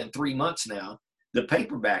think it's been 3 months now. The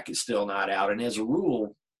paperback is still not out, and as a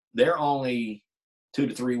rule, they're only 2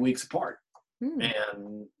 to 3 weeks apart.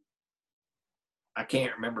 And I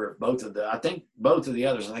can't remember if I think both of the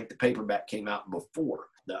others, I think the paperback came out before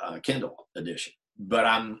the Kindle edition. But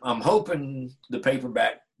I'm hoping the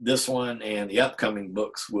paperback, this one and the upcoming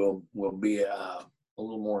books will be a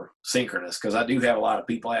little more synchronous, because I do have a lot of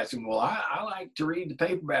people asking, well, I like to read the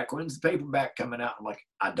paperback. When's the paperback coming out? I'm like,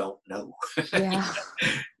 I don't know. Yeah.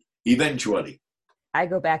 Eventually. I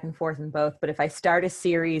go back and forth in both, but if I start a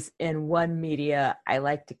series in one media, I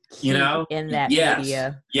like to keep in that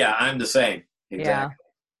media. Yeah, I'm the same. Exactly.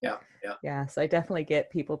 Yeah. So I definitely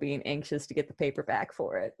get people being anxious to get the paperback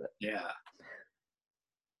for it. But. Yeah.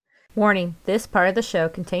 Warning, this part of the show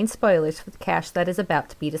contains spoilers for the cache that is about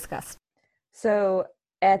to be discussed. So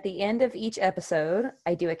at the end of each episode,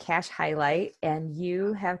 I do a cache highlight, and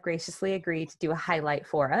you have graciously agreed to do a highlight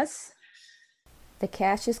for us. The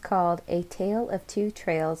cache is called A Tale of Two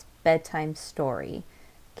Trails Bedtime Story.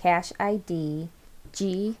 Cache ID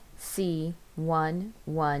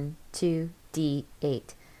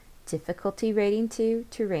GC112D8. Difficulty rating 2,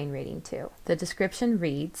 terrain rating 2. The description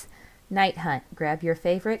reads, Night hunt. Grab your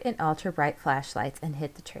favorite and ultra-bright flashlights and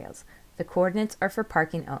hit the trails. The coordinates are for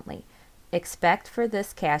parking only. Expect for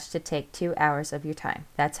this cache to take 2 hours of your time.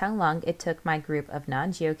 That's how long it took my group of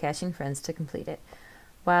non-geocaching friends to complete it.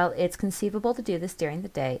 While it's conceivable to do this during the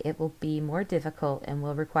day, it will be more difficult and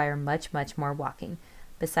will require much, much more walking.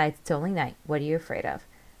 Besides, it's only night. What are you afraid of?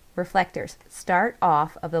 Reflectors. Start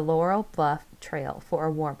off of the Laurel Bluff Trail for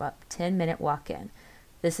a warm-up, 10-minute walk-in.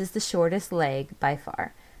 This is the shortest leg by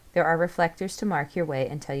far. There are reflectors to mark your way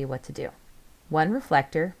and tell you what to do. One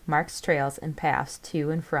reflector marks trails and paths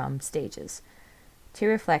to and from stages. 2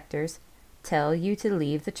 reflectors tell you to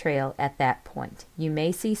leave the trail at that point. You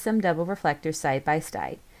may see some double reflectors side by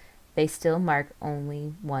side. They still mark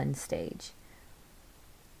only one stage.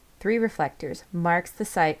 3 reflectors marks the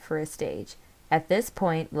site for a stage. At this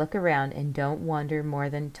point, look around and don't wander more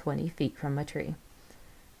than 20 feet from a tree.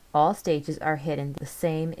 All stages are hidden the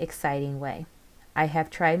same exciting way. I have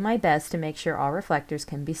tried my best to make sure all reflectors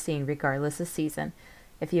can be seen regardless of season.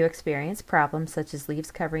 If you experience problems such as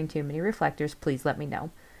leaves covering too many reflectors, please let me know.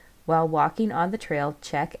 While walking on the trail,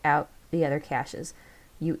 check out the other caches.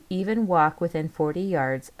 You even walk within 40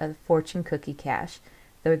 yards of Fortune Cookie cache,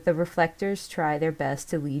 though the reflectors try their best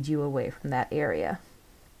to lead you away from that area.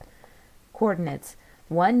 Coordinates.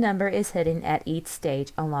 1 number is hidden at each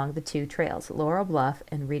stage along the 2 trails, Laurel Bluff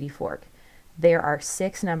and Reedy Fork. There are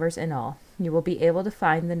 6 numbers in all. You will be able to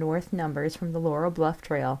find the north numbers from the Laurel Bluff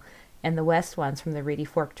Trail and the west ones from the Reedy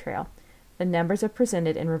Fork Trail. The numbers are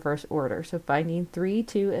presented in reverse order, so finding 3,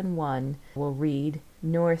 2, and 1 will read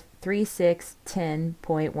north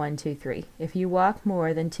 3610.123. If you walk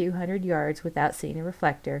more than 200 yards without seeing a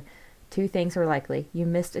reflector, 2 things are likely. You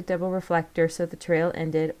missed a double reflector, so the trail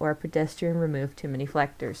ended, or a pedestrian removed too many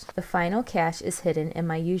reflectors. The final cache is hidden in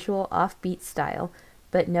my usual offbeat style,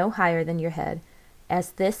 but no higher than your head.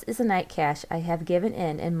 As this is a night cache, I have given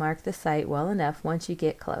in and marked the site well enough once you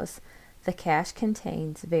get close. The cache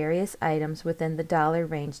contains various items within the dollar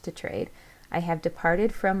range to trade. I have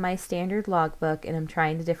departed from my standard logbook and am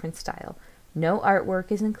trying a different style. No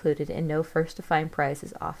artwork is included and no first to find prize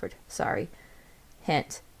is offered. Sorry.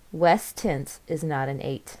 Hint. West Tints is not an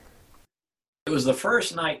 8. It was the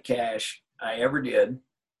first night cache I ever did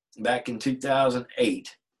back in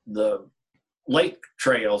 2008. The lake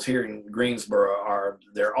trails here in Greensboro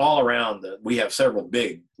they're all around we have several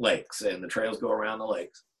big lakes and the trails go around the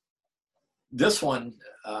lakes. This one,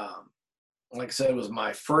 like I said, was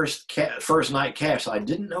my first night cache. So I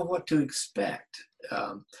didn't know what to expect.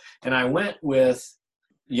 And I went with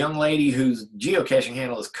a young lady whose geocaching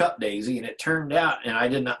handle is Cup Daisy, and it turned out, and I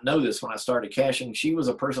did not know this when I started caching, she was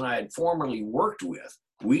a person I had formerly worked with.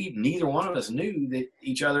 Neither one of us knew that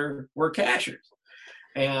each other were cachers.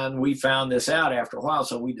 And we found this out after a while,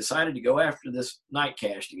 so we decided to go after this night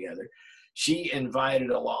cache together. She invited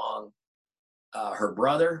along her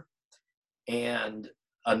brother and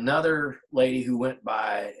another lady who went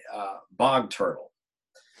by Bog Turtle.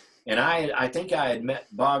 And I think I had met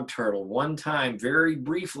Bog Turtle one time very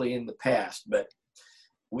briefly in the past, but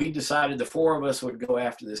we decided the 4 of us would go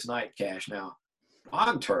after this night cache. Now,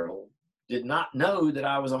 Bog Turtle did not know that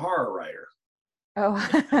I was a horror writer. Oh.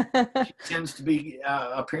 She tends to be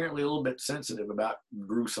apparently a little bit sensitive about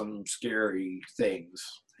gruesome, scary things.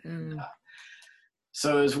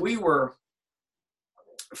 So as we were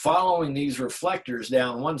following these reflectors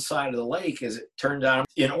down one side of the lake, as it turned out,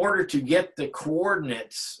 in order to get the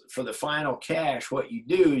coordinates for the final cache, what you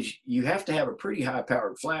do is you have to have a pretty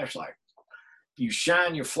high-powered flashlight. You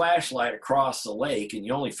shine your flashlight across the lake, and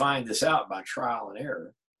you only find this out by trial and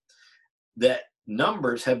error, that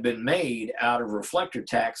numbers have been made out of reflector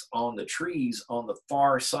tacks on the trees on the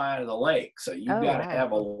far side of the lake. So you've got to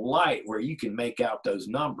have a light where you can make out those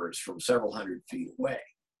numbers from several hundred feet away.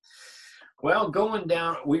 Well,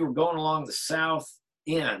 we were going along the south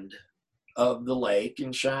end of the lake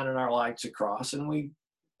and shining our lights across, and we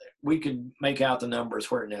could make out the numbers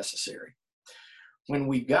where necessary. When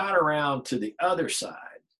we got around to the other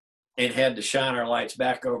side and had to shine our lights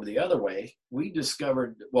back over the other way, we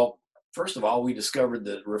discovered, well, first of all, we discovered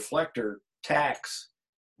the reflector tacks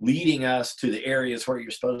leading us to the areas where you're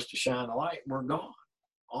supposed to shine the light were gone,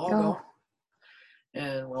 all gone.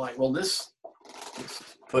 And we're like, well, this is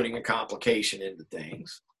putting a complication into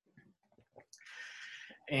things.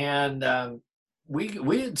 And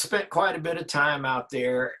we had spent quite a bit of time out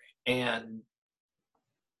there, and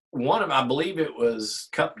I believe it was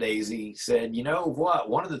Cup Daisy, said, you know what,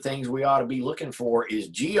 one of the things we ought to be looking for is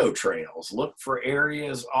geotrails. Look for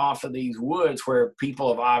areas off of these woods where people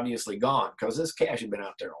have obviously gone, because this cache had been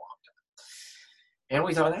out there a long time. And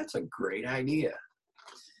we thought, that's a great idea.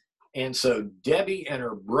 And so Debbie and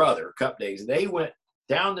her brother, Cup Daisy, they went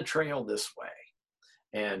down the trail this way.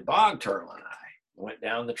 And Bog Turtle and I went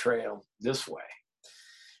down the trail this way.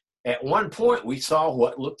 At one point, we saw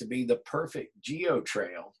what looked to be the perfect geo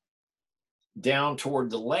trail down toward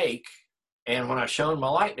the lake. And when I shone my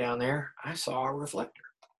light down there, I saw a reflector.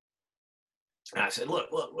 And I said, look,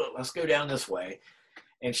 let's go down this way.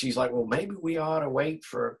 And she's like, well, maybe we ought to wait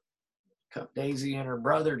for Cup Daisy and her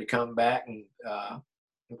brother to come back. And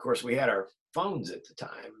of course, we had our phones at the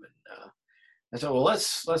time. And I said, well,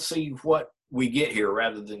 let's see what we get here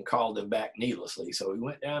rather than call them back needlessly. So we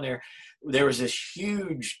went down there. There was this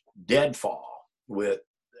huge deadfall with,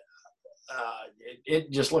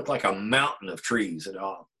 it just looked like a mountain of trees that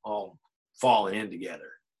all falling in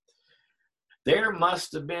together. There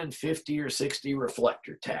must have been 50 or 60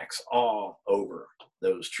 reflector tacks all over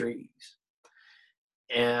those trees.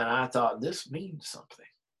 And I thought, this means something.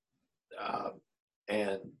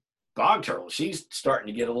 And Bog Turtle, she's starting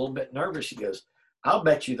to get a little bit nervous. She goes, I'll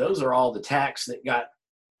bet you those are all the tacks that got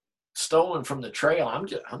stolen from the trail. I'm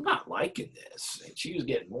not liking this. And she was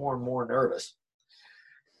getting more and more nervous.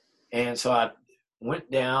 And so I went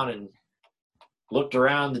down and looked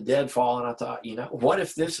around the deadfall, and I thought, what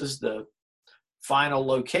if this is the final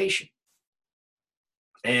location?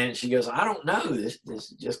 And she goes, I don't know. This is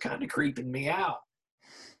just kind of creeping me out.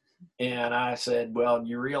 And I said, well,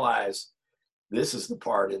 you realize this is the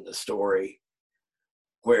part in the story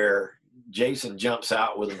where Jason jumps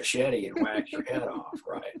out with a machete and whacks your head off,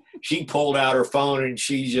 right? She pulled out her phone and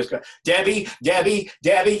she's just going, Debbie.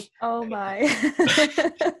 Oh, my.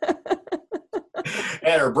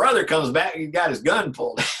 And her brother comes back and he got his gun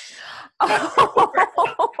pulled. Like,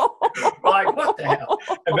 what the hell?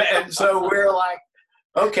 And so we're like,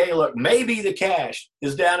 okay, look, maybe the cache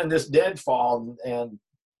is down in this deadfall, and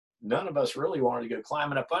none of us really wanted to go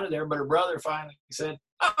climbing up under there, but her brother finally said,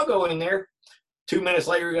 I'll go in there. 2 minutes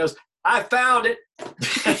later, he goes, I found it.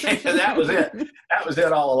 And that was it. That was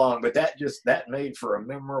it all along. But that made for a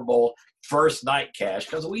memorable first night cache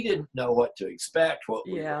because we didn't know what to expect, what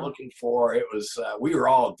we were looking for. It was, we were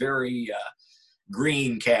all very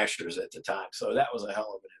green cachers at the time. So that was a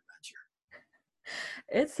hell of an adventure.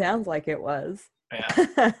 It sounds like it was.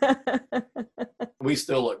 Yeah. We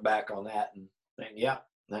still look back on that and think, yeah,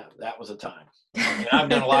 that was a time. And I've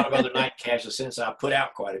done a lot of other night caches since. I put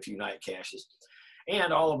out quite a few night caches.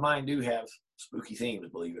 And all of mine do have spooky themes,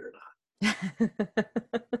 believe it or not.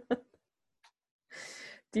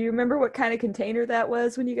 Do you remember what kind of container that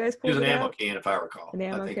was when you guys pulled it out? It was an ammo can, if I recall. An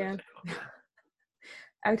ammo can?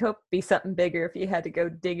 I would hope it'd be something bigger if you had to go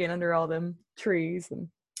digging under all them trees and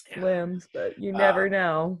limbs, but you never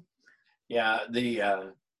know. Yeah,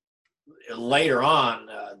 later on,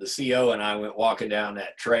 the CO and I went walking down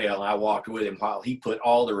that trail, and I walked with him while he put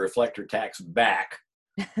all the reflector tacks back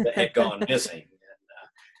that had gone missing.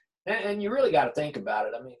 And you really got to think about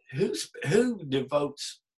it. I mean, who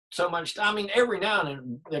devotes so much time? I mean, every now and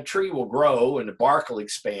then the tree will grow and the bark will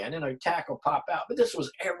expand and a tack will pop out. But this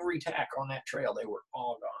was every tack on that trail. They were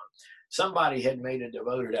all gone. Somebody had made a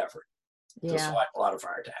devoted effort to select a lot of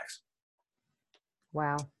fire tacks.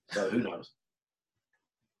 Wow. So who knows?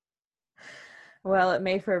 Well, it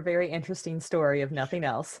made for a very interesting story, if nothing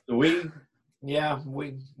else. We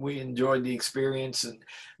enjoyed the experience. And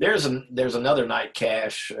there's another night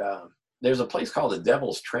cache. There's a place called the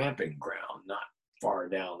Devil's Tramping Ground, not far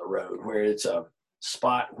down the road, where it's a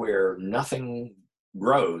spot where nothing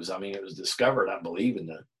grows. I mean, it was discovered, I believe, in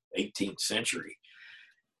the 18th century.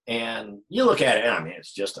 And you look at it, I mean,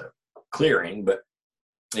 it's just a clearing, but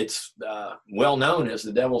it's well known as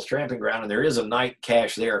the Devil's Tramping Ground. And there is a night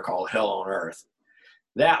cache there called Hell on Earth.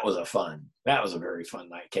 That was a very fun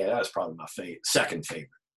night cache. That was probably my second favorite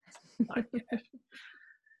night cache.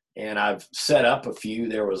 And I've set up a few.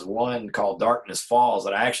 There was one called Darkness Falls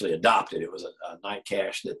that I actually adopted. It was a night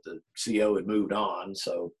cache that the CO had moved on.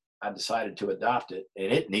 So I decided to adopt it,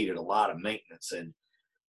 and it needed a lot of maintenance. And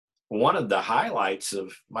one of the highlights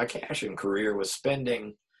of my caching career was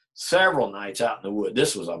spending several nights out in the wood.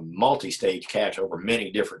 This was a multi-stage cache over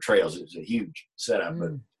many different trails. It was a huge setup,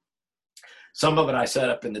 but some of it I set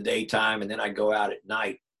up in the daytime, and then I go out at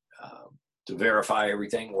night to verify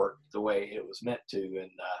everything worked the way it was meant to. And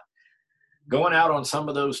going out on some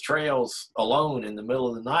of those trails alone in the middle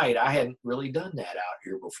of the night, I hadn't really done that out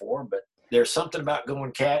here before, but there's something about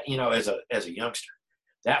going as a youngster,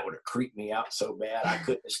 that would have creeped me out so bad. I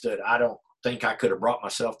couldn't have stood. I don't think I could have brought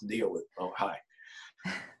myself to deal with, oh, hi.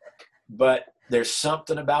 But there's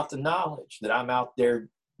something about the knowledge that I'm out there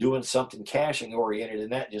doing something caching oriented,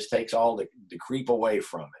 and that just takes all the creep away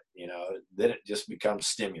from it. Then it just becomes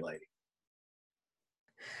stimulating.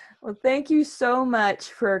 Well, thank you so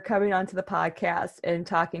much for coming onto the podcast and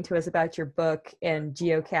talking to us about your book and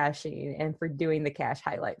geocaching and for doing the cache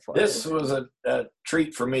highlight for us. This was a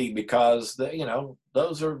treat for me because,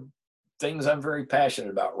 those are things I'm very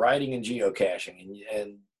passionate about, writing and geocaching.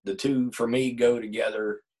 And the two, for me, go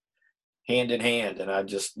together hand in hand. And I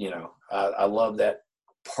just, I love that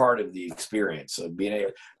part of the experience of being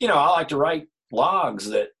able, I like to write logs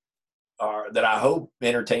that I hope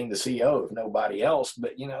entertain the CO if nobody else,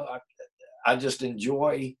 but I just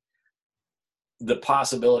enjoy the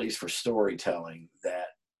possibilities for storytelling that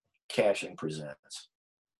caching presents.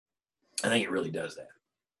 I think it really does that.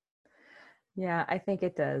 Yeah, I think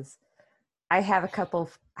it does. I have a couple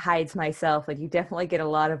of hides myself, and you definitely get a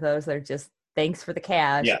lot of those that are just thanks for the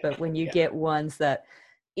cache. Yeah. But when you get ones that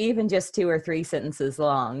even just 2 or 3 sentences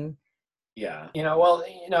long. Yeah.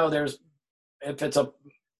 There's, if it's a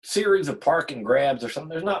series of park and grabs or something,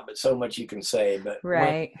 there's not but so much you can say. But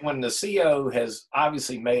right. when the CO has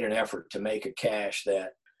obviously made an effort to make a cache that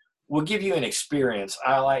will give you an experience,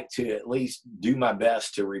 I like to at least do my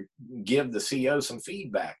best to give the CO some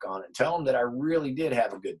feedback on it. Tell them that I really did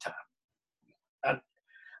have a good time.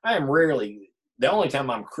 I am rarely, the only time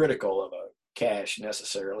I'm critical of a cache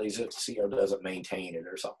necessarily is if the CO doesn't maintain it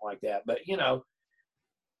or something like that. But,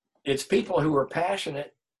 it's people who are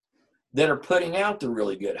passionate that are putting out the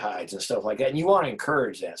really good hides and stuff like that. And you want to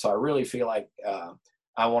encourage that. So I really feel like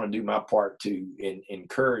I want to do my part to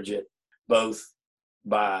encourage it, both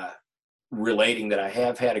by relating that I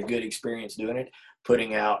have had a good experience doing it,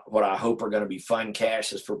 putting out what I hope are going to be fun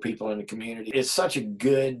caches for people in the community. It's such a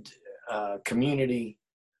good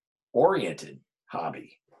community-oriented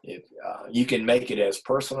hobby. If you can make it as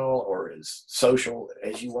personal or as social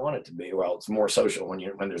as you want it to be. Well, it's more social when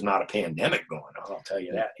there's not a pandemic going on. I'll tell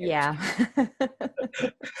you that. Yeah.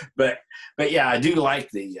 but yeah, I do like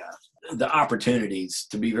the opportunities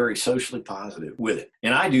to be very socially positive with it,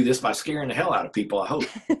 and I do this by scaring the hell out of people, I hope.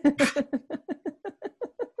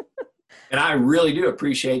 And I really do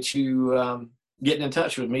appreciate you getting in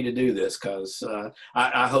touch with me to do this, because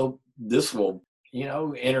I hope this will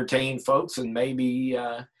entertain folks and maybe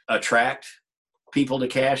attract people to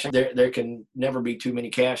caching. There can never be too many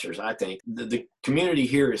cachers, I think. The community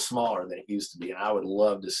here is smaller than it used to be, and I would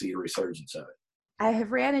love to see a resurgence of it. I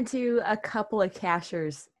have ran into a couple of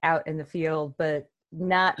cachers out in the field, but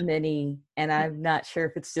not many. And I'm not sure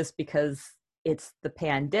if it's just because it's the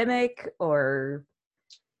pandemic or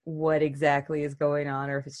what exactly is going on,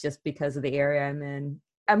 or if it's just because of the area I'm in.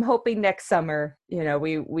 I'm hoping next summer,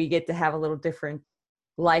 we get to have a little different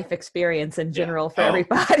life experience in general for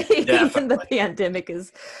everybody. Even the pandemic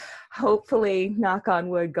is hopefully, knock on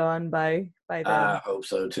wood, gone by then. I hope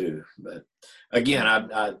so too. But again,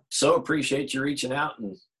 I so appreciate you reaching out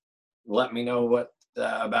and let me know what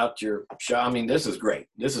about your show. I mean, this is great.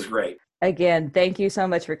 Again, thank you so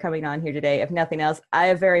much for coming on here today. If nothing else, I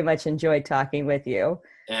have very much enjoyed talking with you.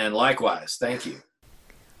 And likewise, thank you.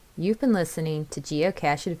 You've been listening to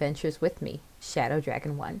Geocache Adventures with me, Shadow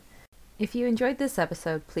Dragon 1. If you enjoyed this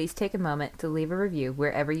episode, please take a moment to leave a review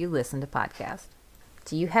wherever you listen to podcasts.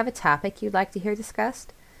 Do you have a topic you'd like to hear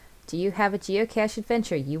discussed? Do you have a geocache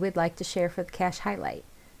adventure you would like to share for the Cache Highlight?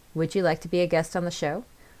 Would you like to be a guest on the show?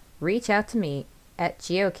 Reach out to me at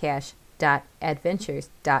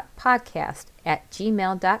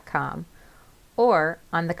geocache.adventures.podcast@gmail.com or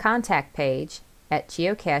on the contact page at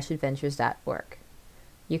geocacheadventures.org.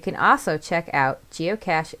 You can also check out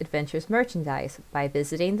Geocache Adventures merchandise by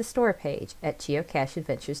visiting the store page at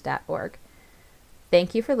geocacheadventures.org.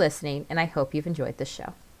 Thank you for listening, and I hope you've enjoyed this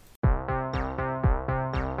show.